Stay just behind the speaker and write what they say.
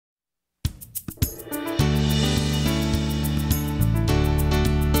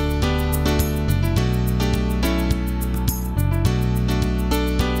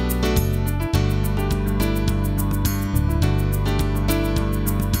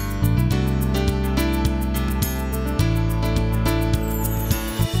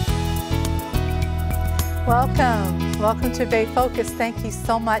Welcome to Bay Focus. Thank you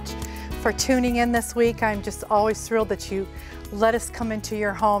so much for tuning in this week. I'm just always thrilled that you let us come into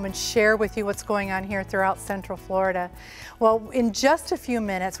your home and share with you what's going on here throughout Central Florida. Well, in just a few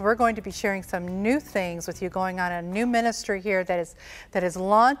minutes, we're going to be sharing some new things with you, going on a new ministry here that is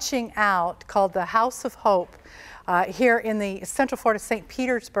launching out, called the House of Hope, here in the Central Florida, St.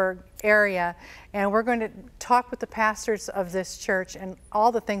 Petersburg area. And we're going to talk with the pastors of this church and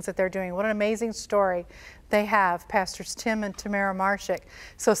all the things that they're doing. What an amazing story they have, Pastors Tim and Tamara Marshick.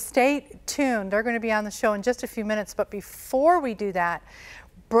 So stay tuned. They're going to be on the show in just a few minutes. But before we do that,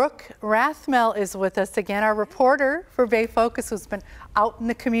 Brooke Rathmell is with us again, our reporter for Bay Focus, who's been out in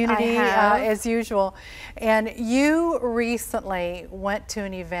the community as usual. And you recently went to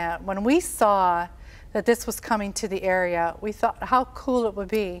an event. When we saw that this was coming to the area, we thought how cool it would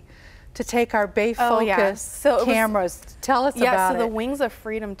be to take our Bay Focus cameras. Tell us about it. Yeah, so the Wings of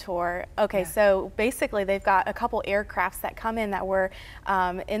Freedom tour. Okay, so basically they've got a couple aircrafts that come in that were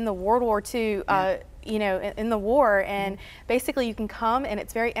in the World War II, you know, in the war, and basically you can come and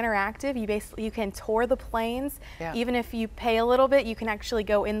it's very interactive. You can tour the planes. Even if you pay a little bit, you can actually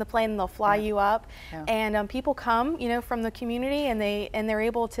go in the plane and they'll fly you up. And people come, you know, from the community, and they're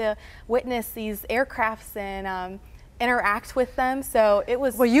able to witness these aircrafts and interact with them. So it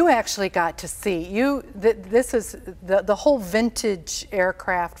was... Well, you actually got to see. This is the whole vintage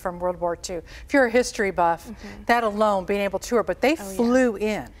aircraft from World War II. If you're a history buff, that alone, being able to tour, but they flew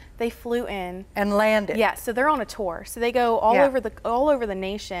in. They flew in and landed. Yeah, so they're on a tour. So they go all over the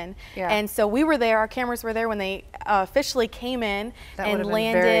nation. And so we were there. Our cameras were there when they officially came in and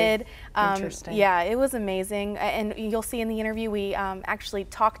landed. Interesting. Yeah, it was amazing. And you'll see in the interview we actually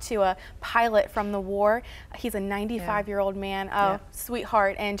talked to a pilot from the war. He's a 95-year-old man. Oh,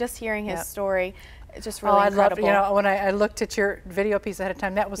 sweetheart. And just hearing his story, it's just really incredible. I love, you know, when I looked at your video piece ahead of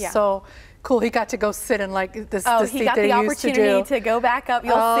time, that was so cool. He got to go sit in like this. Oh, he got the opportunity to go back up.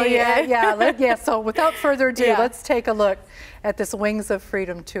 You'll see. Yeah. So without further ado, let's take a look at this Wings of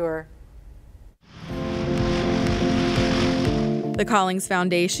Freedom tour. The Collings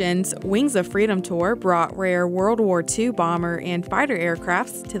Foundation's Wings of Freedom tour brought rare World War II bomber and fighter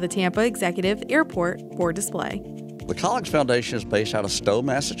aircrafts to the Tampa Executive Airport for display. The Collings Foundation is based out of Stowe,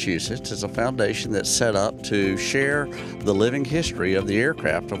 Massachusetts. It's a foundation that's set up to share the living history of the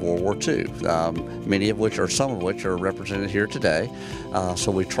aircraft of World War II, some of which are represented here today.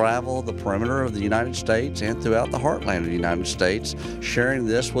 So we travel the perimeter of the United States and throughout the heartland of the United States, sharing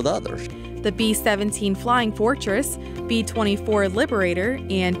this with others. The B-17 Flying Fortress, B-24 Liberator,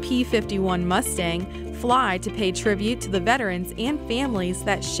 and P-51 Mustang fly to pay tribute to the veterans and families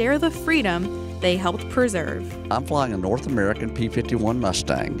that share the freedom they helped preserve. I'm flying a North American P-51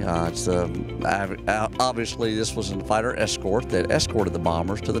 Mustang. Obviously this was a fighter escort that escorted the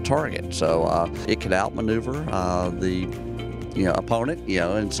bombers to the target, so it could outmaneuver the opponent,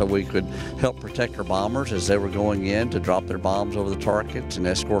 and so we could help protect our bombers as they were going in to drop their bombs over the targets and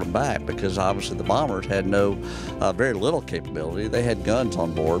escort them back, because obviously the bombers had very little capability. They had guns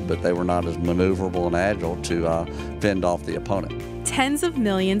on board, but they were not as maneuverable and agile to fend off the opponent. Tens of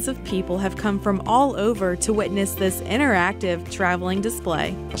millions of people have come from all over to witness this interactive traveling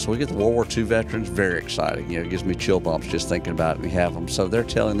display. So we get the World War II veterans, very exciting. It gives me chill bumps just thinking about it. We have them. So they're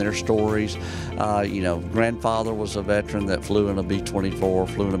telling their stories. Grandfather was a veteran that flew in a B-24,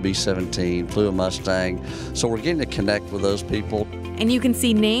 flew in a B-17, flew a Mustang. So we're getting to connect with those people. And you can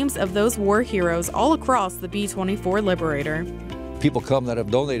see names of those war heroes all across the B-24 Liberator. People come that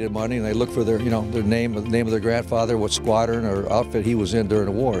have donated money and they look for their name of their grandfather, what squadron or outfit he was in during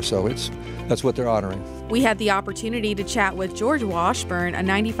the war. So that's what they're honoring. We had the opportunity to chat with George Washburn, a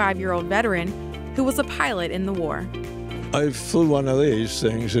 95-year-old veteran who was a pilot in the war. I flew one of these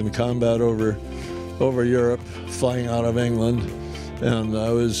things in combat over Europe, flying out of England, and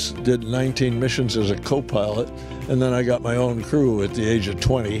did 19 missions as a co-pilot, and then I got my own crew at the age of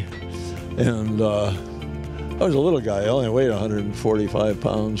 20, and I was a little guy. I only weighed 145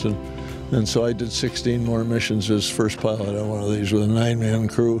 pounds, and so I did 16 more missions as first pilot on one of these with a 9-man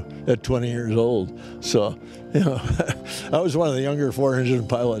crew at 20 years old. So, I was one of the younger four-engine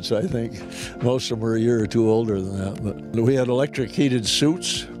pilots, I think. Most of them were a year or two older than that. But we had electric heated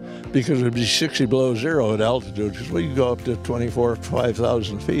suits because it would be 60 below zero at altitude, because we could go up to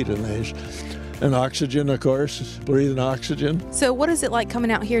 5,000 feet in these. And oxygen, of course, breathing oxygen. So what is it like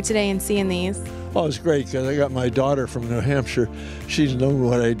coming out here today and seeing these? Oh, it's great, because I got my daughter from New Hampshire. She's known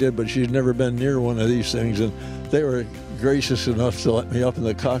what I did, but she's never been near one of these things. And they were gracious enough to let me up in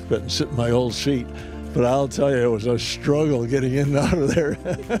the cockpit and sit in my old seat. But I'll tell you, it was a struggle getting in and out of there.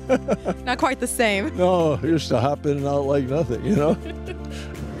 Not quite the same. No, just to hop in and out like nothing,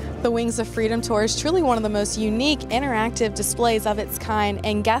 The Wings of Freedom Tour is truly one of the most unique interactive displays of its kind,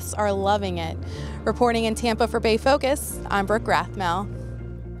 and guests are loving it. Reporting in Tampa for Bay Focus, I'm Brooke Rathmell.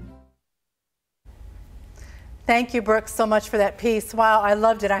 Thank you, Brooke, so much for that piece. Wow, I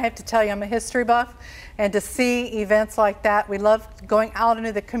loved it. I have to tell you, I'm a history buff, and to see events like that, we love going out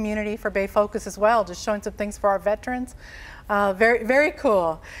into the community for Bay Focus as well, just showing some things for our veterans. Very, very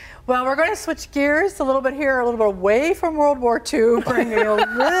cool. Well, we're going to switch gears a little bit here, a little bit away from World War II, bringing a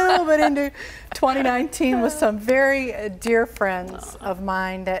little bit into 2019 with some very dear friends of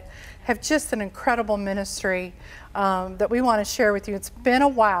mine that have just an incredible ministry that we want to share with you. It's been a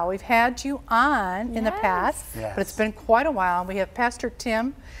while. We've had you on in the past, but it's been quite a while. We have Pastor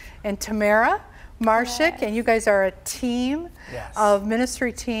Tim and Tamara Marshick, and you guys are a team of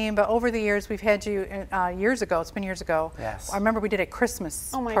ministry team, but over the years we've had you years ago, it's been years ago. I remember we did a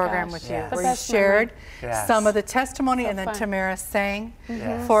Christmas program with you where you shared some of the testimony, and then Tamara sang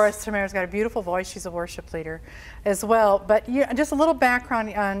for us. Tamara's got a beautiful voice. She's a worship leader as well. But just a little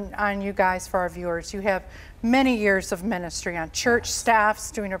background on you guys for our viewers. You have many years of ministry on church staffs,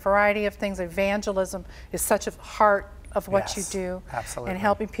 doing a variety of things. Evangelism is such a heart of what you do, and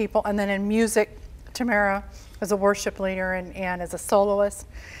helping people. And then in music, Tamara as a worship leader and as a soloist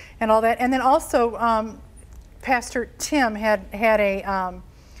and all that. And then also Pastor Tim had a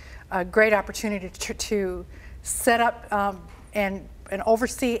great opportunity to set up and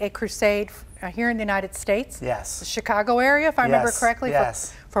oversee a crusade here in the United States. The Chicago area, if I remember correctly,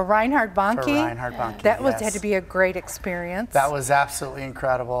 for Reinhard Bonnke. That had to be a great experience. That was absolutely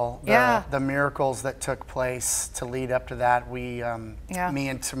incredible. The miracles that took place to lead up to that. We, me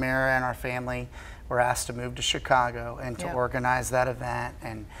and Tamara and our family were asked to move to Chicago and to organize that event,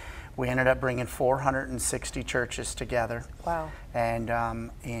 and we ended up bringing 460 churches together. And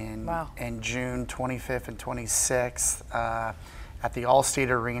in June 25th and 26th at the Allstate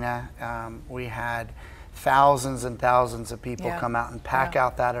Arena, we had thousands and thousands of people come out and pack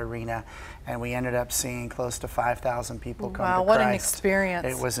out that arena, and we ended up seeing close to 5,000 people come to Christ. What an experience.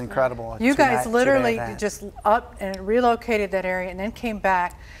 It was incredible. You guys literally just up and relocated that area and then came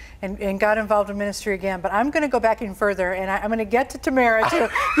back and got involved in ministry again. But I'm going to go back even further, and I'm going to get to Tamara too.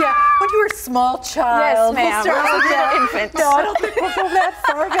 When you were a small child. Yes, ma'am. Infant. No, I don't think we'll go that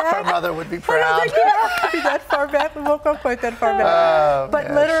far back. Our mother would be proud. I don't think we have to be that far back. We won't go quite that far back.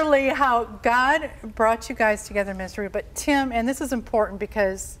 But literally how God brought you guys together in ministry. But Tim, and this is important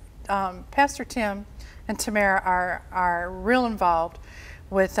because Pastor Tim and Tamara are real involved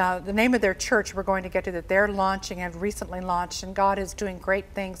with the name of their church we're going to get to that they're launching and have recently launched, and God is doing great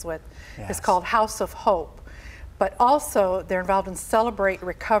things with. It's called House of Hope. But also they're involved in Celebrate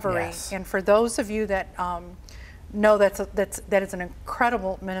Recovery. And for those of you that know that is an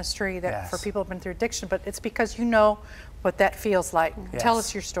incredible ministry that for people who have been through addiction, but it's because you know what that feels like. Tell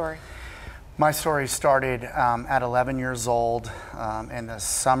us your story. My story started at 11 years old. In the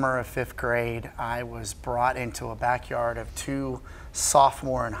summer of 5th grade, I was brought into a backyard of 2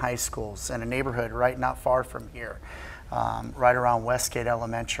 sophomore and high schools in a neighborhood right not far from here, right around Westgate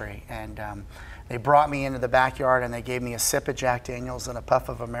Elementary. And they brought me into the backyard and they gave me a sip of Jack Daniels and a puff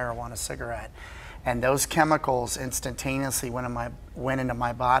of a marijuana cigarette. And those chemicals instantaneously went into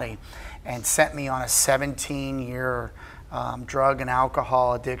my body and sent me on a 17-year drug and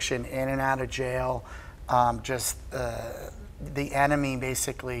alcohol addiction, in and out of jail, just the enemy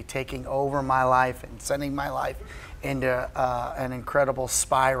basically taking over my life and sending my life into an incredible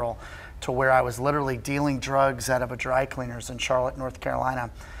spiral to where I was literally dealing drugs out of a dry cleaners in Charlotte, North Carolina,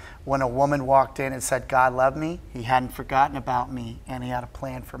 when a woman walked in and said, God loved me, he hadn't forgotten about me, and he had a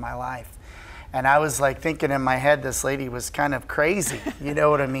plan for my life. And I was like thinking in my head, this lady was kind of crazy, you know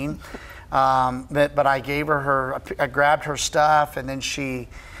what I mean? But I gave her I grabbed her stuff, and then she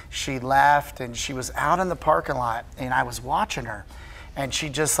left, and she was out in the parking lot, and I was watching her. And she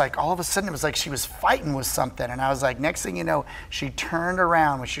just like, all of a sudden, it was like she was fighting with something. And I was like, next thing you know, she turned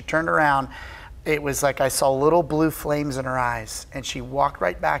around. When she turned around, it was like I saw little blue flames in her eyes. And she walked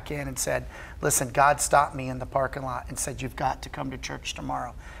right back in and said, listen, God stopped me in the parking lot and said, you've got to come to church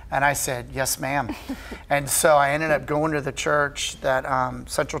tomorrow. And I said, yes, ma'am. And so I ended up going to the church, that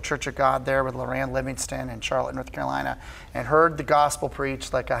Central Church of God there with Loran Livingston in Charlotte, North Carolina, and heard the gospel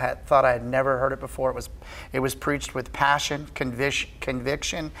preached like I thought I had never heard it before. It was preached with passion,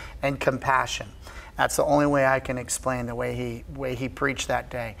 conviction, and compassion. That's the only way I can explain the way he preached that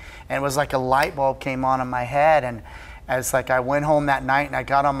day. And it was like a light bulb came on in my head, As like I went home that night and I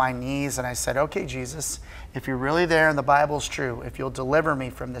got on my knees and I said, okay, Jesus, if you're really there and the Bible's true, if you'll deliver me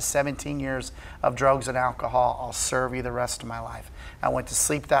from the 17 years of drugs and alcohol, I'll serve you the rest of my life. I went to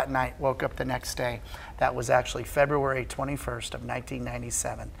sleep that night, woke up the next day. That was actually February 21st of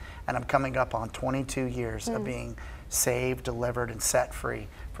 1997. And I'm coming up on 22 years of being saved, delivered, and set free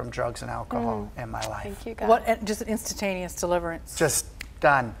from drugs and alcohol in my life. Thank you, God. What, just an instantaneous deliverance. Just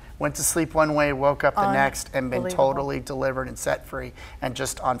done. Went to sleep one way, woke up the next, and been totally delivered and set free and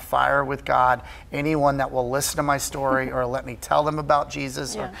just on fire with God. Anyone that will listen to my story or let me tell them about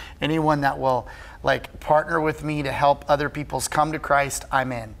Jesus or anyone that will like partner with me to help other people's come to Christ,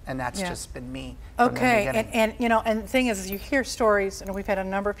 I'm in. And that's just been me. Okay, and you know, and the thing is you hear stories, and we've had a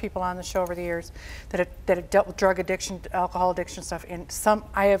number of people on the show over the years that have dealt with drug addiction, alcohol addiction stuff, and some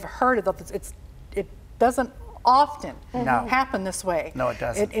I have heard of it doesn't often happen this way. No, it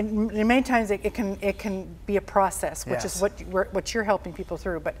doesn't. Many times it can be a process, which is what you're helping people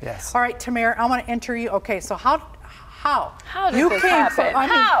through. But all right, Tamara, I want to enter you. Okay, so how did this happen?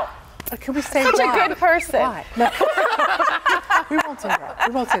 How? Can we say such why? a good person? Why? No. We won't say that.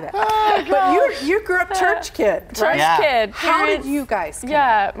 We won't say that. Oh, but you grew up church kid, right? Church kid. How did you guys connect?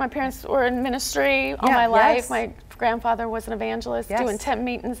 Yeah, my parents were in ministry all my life. My grandfather was an evangelist doing tent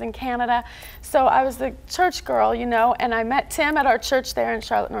meetings in Canada. So I was the church girl, you know, and I met Tim at our church there in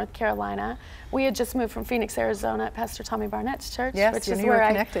Charlotte, North Carolina. We had just moved from Phoenix, Arizona at Pastor Tommy Barnett's church, which is where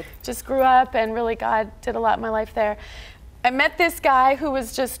I just grew up, and really God did a lot in my life there. I met this guy who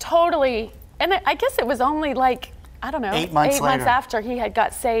was just totally, and I guess it was only like, I don't know, 8 months after he had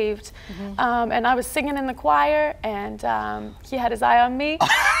got saved. And I was singing in the choir, and he had his eye on me,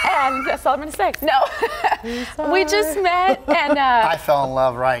 and that's all I'm gonna say. No, we just met, and I fell in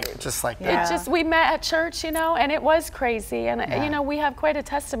love just like that. We met at church, you know, and it was crazy. And you know, we have quite a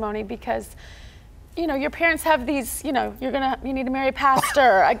testimony because, you know, your parents have these, you know, you need to marry a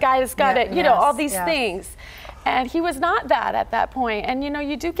pastor, a guy that's got it, you know, all these things. And he was not that at that point. And you know,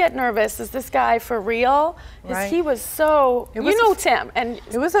 you do get nervous. Is this guy for real? He was so, you know Tim, and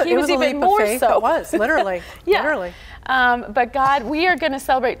he was even more so. It was, literally, literally. But God, we are gonna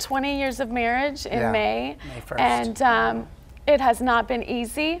celebrate 20 years of marriage in May 1st. And it has not been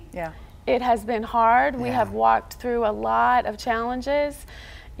easy. It has been hard. We have walked through a lot of challenges.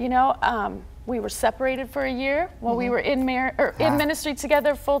 You know, we were separated for a year while we were in ministry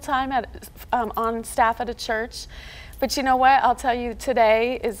together full-time on staff at a church. But you know what? I'll tell you,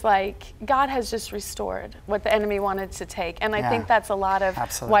 today is like, God has just restored what the enemy wanted to take. And I think that's a lot of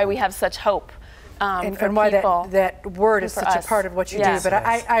why we have such hope. And why that word is such a part of what you do. But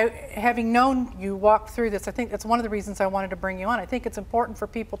I, having known you walk through this, I think that's one of the reasons I wanted to bring you on. I think it's important for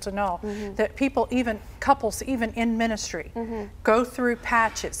people to know that people, even couples, even in ministry, go through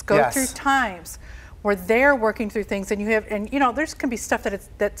patches, go through times where they're working through things, and you know, there's can be stuff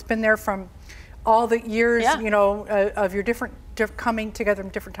that's been there from all the years, you know, of your different coming together in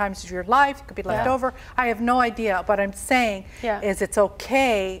different times of your life. It could be left over. I have no idea. What I'm saying is it's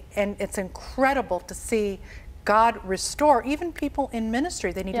okay, and it's incredible to see God restore even people in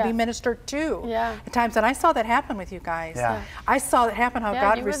ministry. They need to be ministered to at times. And I saw that happen with you guys. I saw that happen, how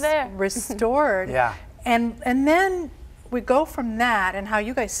God restored. And then we go from that, and how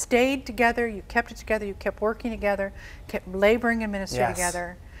you guys stayed together, you kept it together, you kept working together, kept laboring in ministry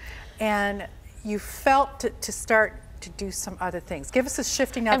together. And you felt to start to do some other things. Give us a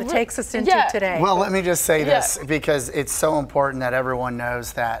shifting now that takes us into today. Well, let me just say this, because it's so important that everyone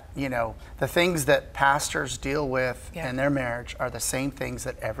knows that, you know, the things that pastors deal with in their marriage are the same things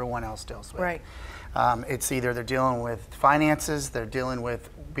that everyone else deals with. Right. It's either they're dealing with finances, they're dealing with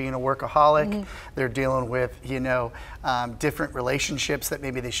being a workaholic, they're dealing with, you know, different relationships that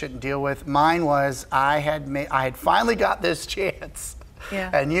maybe they shouldn't deal with. Mine was, I had finally got this chance.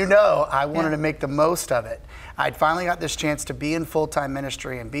 And you know, I wanted to make the most of it. I'd finally got this chance to be in full-time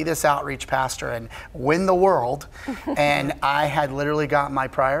ministry and be this outreach pastor and win the world. And I had literally got my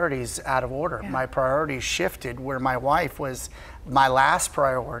priorities out of order. My priorities shifted, where my wife was my last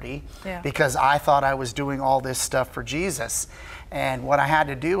priority because I thought I was doing all this stuff for Jesus. And what I had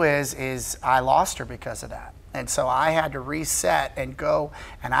to do is I lost her because of that. And so I had to reset and go,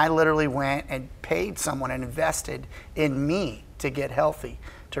 and I literally went and paid someone and invested in me to get healthy,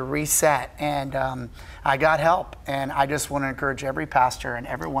 to reset. And I got help. And I just want to encourage every pastor and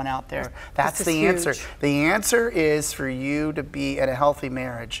everyone out there, that's the answer. The answer is for you to be in a healthy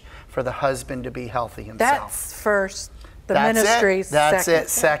marriage, for the husband to be healthy himself. That's first. The ministry second. That's it.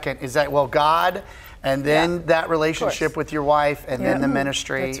 Second is that, well, God, and then that relationship with your wife, and then the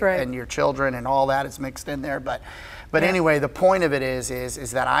ministry and your children, and all that is mixed in there. But anyway, the point of it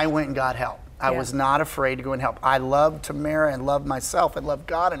is that I went and got help. I was not afraid to go and help. I loved Tamara and loved myself and loved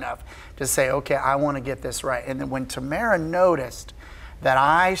God enough to say, okay, I want to get this right. And then when Tamara noticed that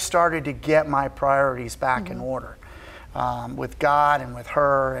I started to get my priorities back in order, with God and with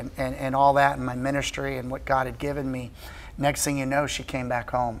her and all that, and my ministry and what God had given me, next thing you know, she came back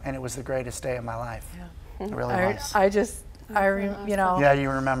home, and it was the greatest day of my life. Yeah. It really was. You know. Yeah, you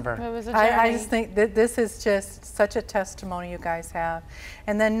remember. It was a journey. I just think that this is just such a testimony you guys have.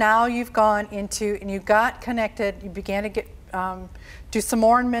 And then now you've gone into, and you got connected, you began to get, do some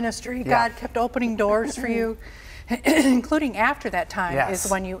more in ministry. God kept opening doors for you, including after that time is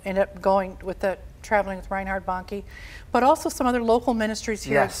when you end up going with the traveling with Reinhard Bonnke, but also some other local ministries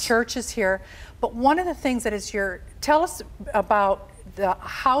here, churches here. But one of the things that is tell us about the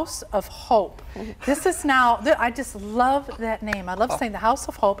House of Hope. This is now, I just love that name. I love saying the House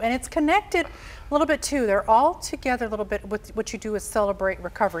of Hope, and it's connected a little bit too. They're all together a little bit with what you do is celebrate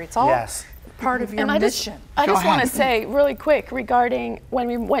recovery. It's all part of your mission. I just want to say really quick regarding when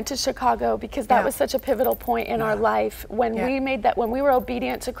we went to Chicago, because that was such a pivotal point in our life when we made that, when we were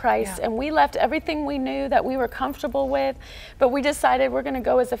obedient to Christ and we left everything we knew that we were comfortable with, but we decided we're going to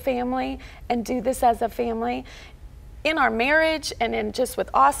go as a family and do this as a family. In our marriage and in just with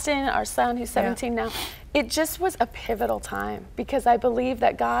Austin, our son who's 17 now, it just was a pivotal time because I believe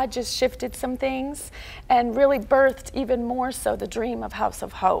that God just shifted some things and really birthed even more so the dream of House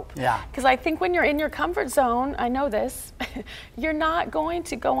of Hope. Yeah. Because I think when you're in your comfort zone, I know this, you're not going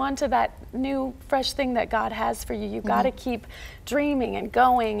to go on to that new, fresh thing that God has for you. You've got to keep dreaming and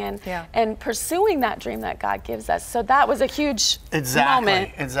going and pursuing that dream that God gives us. So that was a huge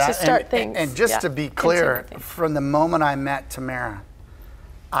moment to start things. And just to be clear, from the moment I met Tamara,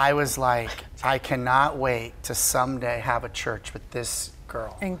 I was like, I cannot wait to someday have a church with this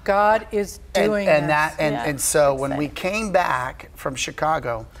girl. And God is doing this. And so when we came back from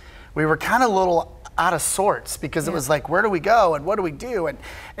Chicago, we were kind of a little out of sorts because it was like, where do we go and what do we do? And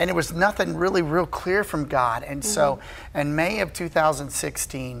it was nothing really real clear from God. And so in May of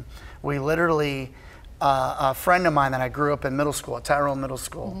 2016, we literally, a friend of mine that I grew up in middle school, at Tyrone Middle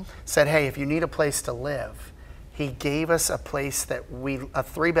School, said, hey, if you need a place to live, he gave us a place that a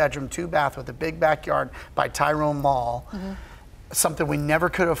 3-bedroom, 2-bath with a big backyard by Tyrone Mall, something we never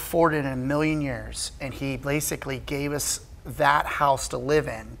could have afforded in a million years. And he basically gave us that house to live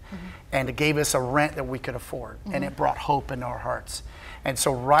in and it gave us a rent that we could afford. And it brought hope into our hearts. And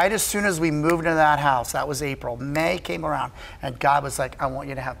so right as soon as we moved into that house, that was April, May came around and God was like, I want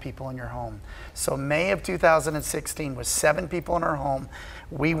you to have people in your home. So May of 2016 was 7 people in our home.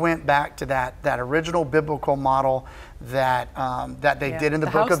 We went back to that original biblical model that they did in the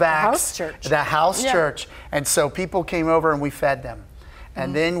book of Acts. The house church. And so people came over and we fed them.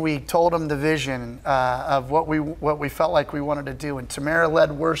 And then we told them the vision of what we felt like we wanted to do. And Tamara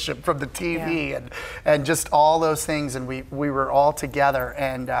led worship from the TV and just all those things. And we were all together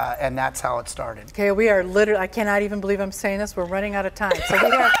and that's how it started. Okay, we are literally, I cannot even believe I'm saying this, we're running out of time. So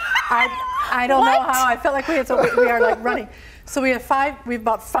we are, I don't know how, I felt like we are like running. So we have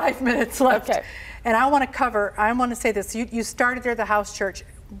about 5 minutes left. Okay. And I want to say this, you started there, the house church,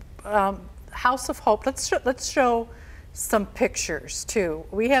 House of Hope. Let's show some pictures too.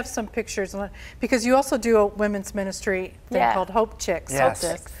 We have some pictures because you also do a women's ministry thing called Hope Chicks. Yes.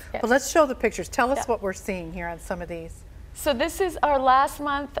 Hope Chicks. But let's show the pictures. Tell us what we're seeing here on some of these. So this is our last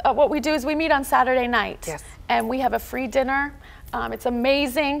month. What we do is we meet on Saturday night. Yes. And we have a free dinner. It's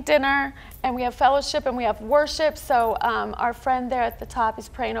amazing dinner, and we have fellowship and we have worship. So our friend there at the top is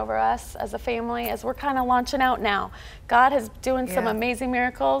praying over us as a family as we're kind of launching out now. God is doing some amazing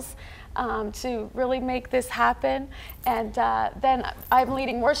miracles to really make this happen. And then I'm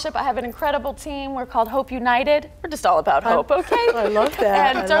leading worship. I have an incredible team. We're called Hope United. We're just all about hope, okay? I love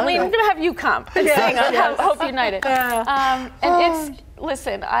that. And Darlene, we're going to have you come and sing on Hope United. And it's,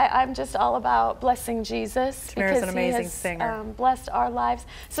 listen, I'm just all about blessing Jesus because an amazing he has singer. Blessed our lives.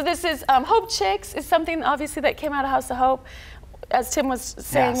 So this is Hope Chicks is something obviously that came out of House of Hope. As Tim was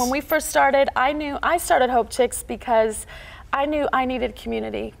saying, when we first started, I started Hope Chicks because I knew I needed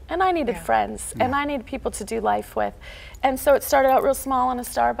community and I needed friends and I needed people to do life with. And so it started out real small in a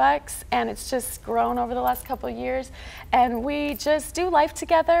Starbucks and it's just grown over the last couple of years. And we just do life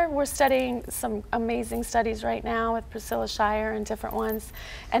together. We're studying some amazing studies right now with Priscilla Shire and different ones.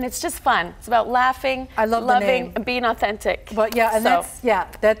 And it's just fun. It's about laughing, loving, and being authentic. But that's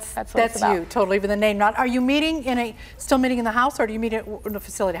you, totally, with the name. Are you meeting still meeting in the house or do you meet in a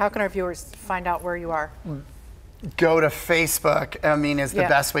facility? How can our viewers find out where you are? Go to Facebook, is the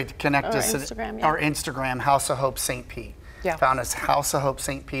best way to connect us. Instagram, Our Instagram, House of Hope St. Pete. Found us House of Hope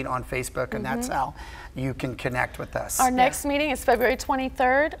St. Pete on Facebook, and that's how you can connect with us. Our next meeting is February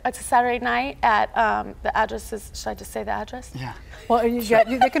 23rd. It's a Saturday night at the address is, should I just say the address? Yeah. Well,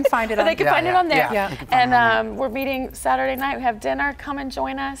 they can find it on They can find it on there. Yeah. And we're meeting Saturday night. We have dinner. Come and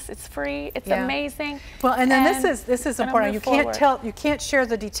join us. It's free. It's amazing. Well, and then this is important. You can't share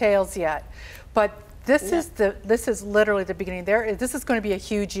the details yet, but this is literally the beginning. This is going to be a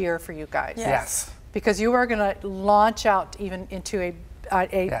huge year for you guys. Yes. Because you are going to launch out even into a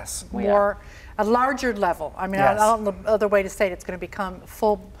larger level. I mean, I don't know the other way to say it. It's going to become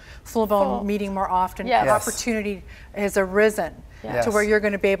full-blown meeting more often. Yes. Opportunity has arisen to where you're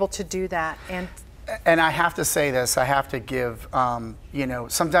going to be able to do that. And I have to say this, I have to give, you know,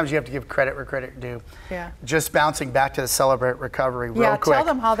 sometimes you have to give credit where credit due. Yeah. Just bouncing back to the Celebrate Recovery real quick. Tell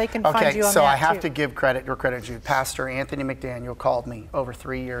them how they can find you on that. So I have to give credit where credit due. Pastor Anthony McDaniel called me over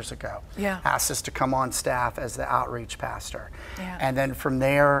 3 years ago. Asked us to come on staff as the outreach pastor. And then from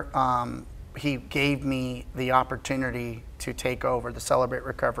there, he gave me the opportunity to take over the Celebrate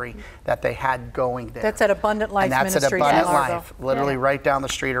Recovery that they had going there. That's at Abundant Life Ministries. And that's at Abundant Life, literally right down the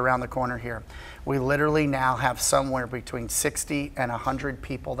street, around the corner here. We literally now have somewhere between 60 and 100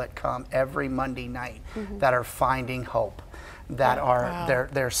 people that come every Monday night that are finding hope, that are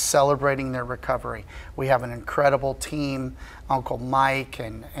they're celebrating their recovery. We have an incredible team, Uncle Mike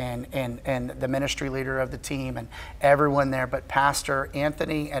and the ministry leader of the team and everyone there. But Pastor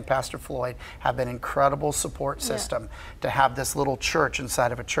Anthony and Pastor Floyd have an incredible support system to have this little church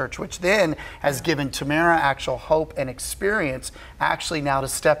inside of a church, which then has given Tamara actual hope and experience actually now to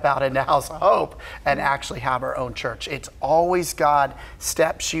step out into House of Hope and actually have our own church. It's always God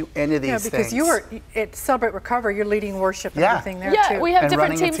steps you into these things. Because you were at Celebrate Recovery, you're leading worship and everything there too. Yeah, we have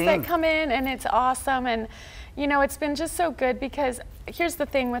different teams that come in, and it's awesome. And you know, it's been just so good because here's the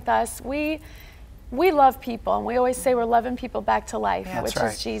thing with us. We love people, and we always say we're loving people back to life, which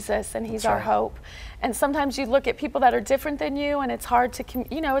is Jesus, and He's our hope. And sometimes you look at people that are different than you, and it's hard to,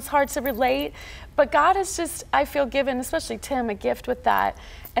 it's hard to relate. But God has just, I feel, given, especially Tim, a gift with that.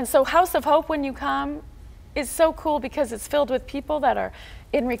 And so House of Hope, when you come, is so cool because it's filled with people that are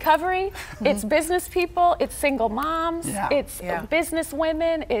in recovery. It's business people, it's single moms, it's business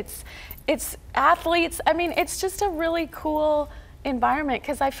women, it's athletes. I mean, it's just a really cool environment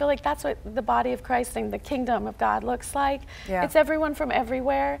because I feel like that's what the body of Christ and the kingdom of God looks like. It's everyone from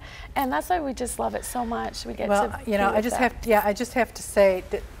everywhere, and that's why we just love it so much. We get to I just have to say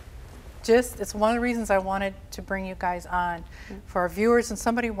that it's one of the reasons I wanted to bring you guys on for our viewers and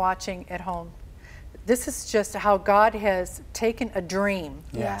somebody watching at home. This is just how God has taken a dream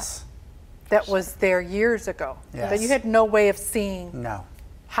that was there years ago that you had no way of seeing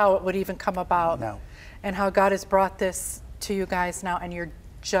how it would even come about, and how God has brought this to you guys now, and you're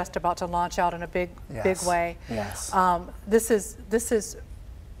just about to launch out in a big way. This is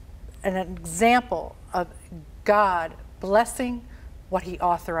an example of God blessing what He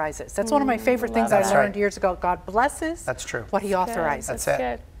authorizes. That's one of my favorite things I learned years ago. God blesses what He authorizes. That's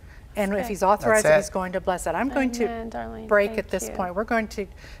it. And if He's authorized it, He's going to bless it. I'm going to Darlene, break at this point. We're going to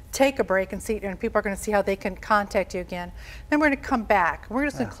take a break and see, and people are going to see how they can contact you again. Then we're going to come back. We're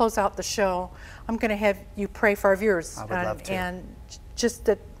just going to close out the show. I'm going to have you pray for our viewers. I would love to. And just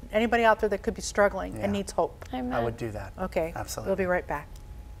that anybody out there that could be struggling and needs hope. Amen. I would do that. Okay. Absolutely. We'll be right back.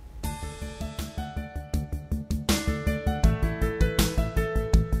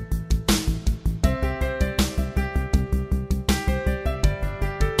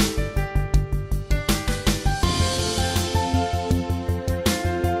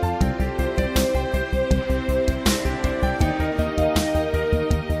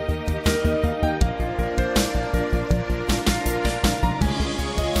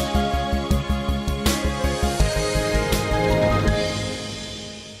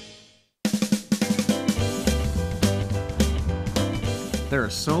 There are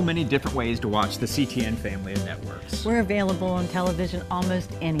so many different ways to watch the CTN family of networks. We're available on television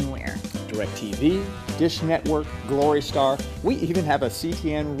almost anywhere. DirecTV, Dish Network, Glory Star. We even have a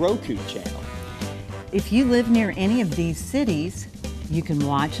CTN Roku channel. If you live near any of these cities, you can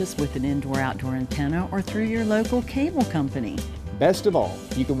watch us with an indoor-outdoor antenna or through your local cable company. Best of all,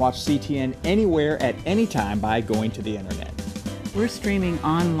 you can watch CTN anywhere at any time by going to the internet. We're streaming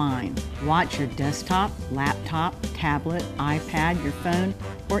online. Watch your desktop, laptop, tablet, iPad, your phone,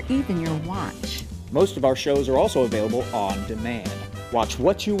 or even your watch. Most of our shows are also available on demand. Watch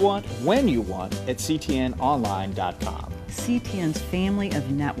what you want, when you want at ctnonline.com. CTN's family of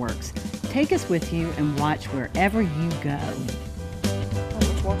networks. Take us with you and watch wherever you go.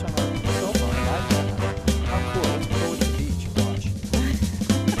 Let's watch on our cell phone and iPad. How cool. Let's go to the beach and watch.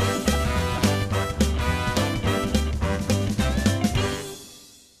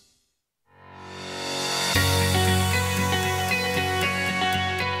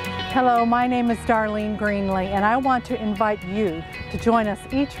 Hello, my name is Darlene Greenlee, and I want to invite you to join us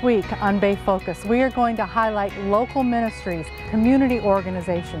each week on Bay Focus. We are going to highlight local ministries, community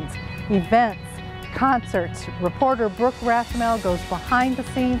organizations, events, concerts. Reporter Brooke Rathmell goes behind the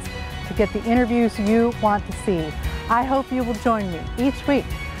scenes to get the interviews you want to see. I hope you will join me each week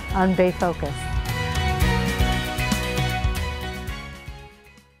on Bay Focus.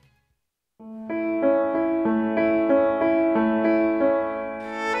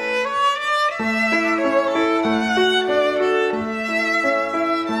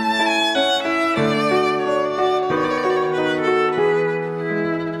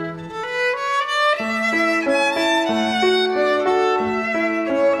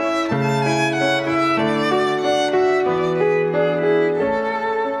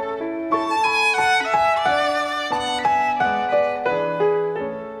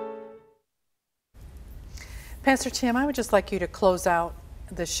 Pastor Tim, I would just like you to close out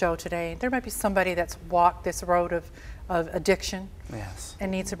the show today. There might be somebody that's walked this road of addiction, yes,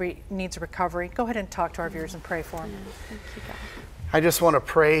 and needs a recovery. Go ahead and talk to our viewers and pray for them. Thank you, God. I just want to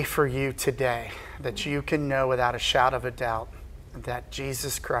pray for you today that you can know without a shadow of a doubt that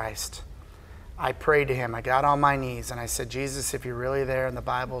Jesus Christ, I prayed to him. I got on my knees and I said, Jesus, if you're really there and the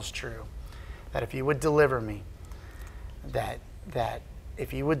Bible's true, that if you would deliver me, that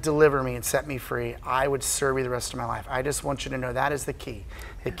if you would deliver me and set me free, I would serve you the rest of my life. I just want you to know that is the key.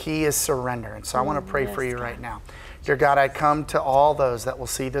 The key is surrender. And so I want to pray for you right now. Dear God, I come to all those that will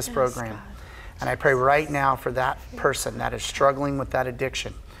see this program. And I pray right now for that person that is struggling with that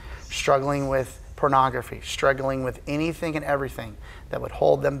addiction, struggling with pornography, struggling with anything and everything that would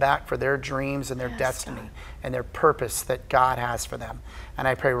hold them back for their dreams and their destiny and their purpose that God has for them. And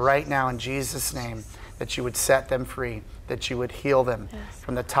I pray right now in Jesus' name that you would set them free, that you would heal them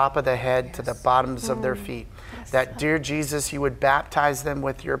from the top of the head to the bottoms of their feet. That, dear Jesus, you would baptize them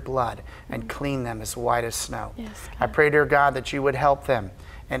with your blood and clean them as white as snow. I pray, dear God, that you would help them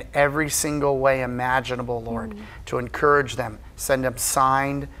in every single way imaginable, Lord, to encourage them, send them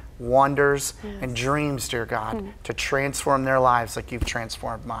signs, wonders, and dreams, dear God, to transform their lives like you've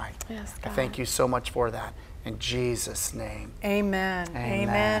transformed mine. I thank you so much for that. In Jesus' name. Amen. Amen.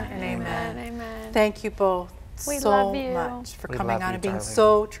 Amen. And amen. Amen. Thank you both so much for coming on and being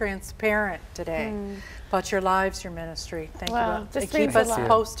so transparent today about your lives, your ministry. Thank you. Keep us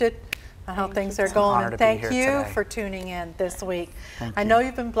posted on how things are going. And thank you for tuning in this week. I know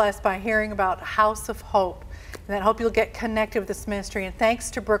you've been blessed by hearing about House of Hope. And I hope you'll get connected with this ministry. And thanks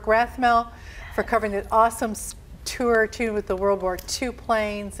to Brooke Rathmell for covering the awesome tour too with the World War II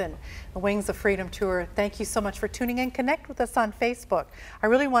planes and the Wings of Freedom tour. Thank you so much for tuning in. Connect with us on Facebook. I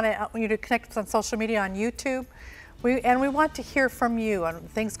really want you to connect with us on social media, on YouTube. We want to hear from you on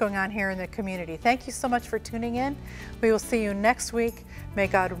things going on here in the community. Thank you so much for tuning in. We will see you next week. May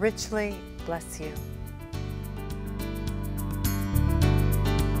God richly bless you.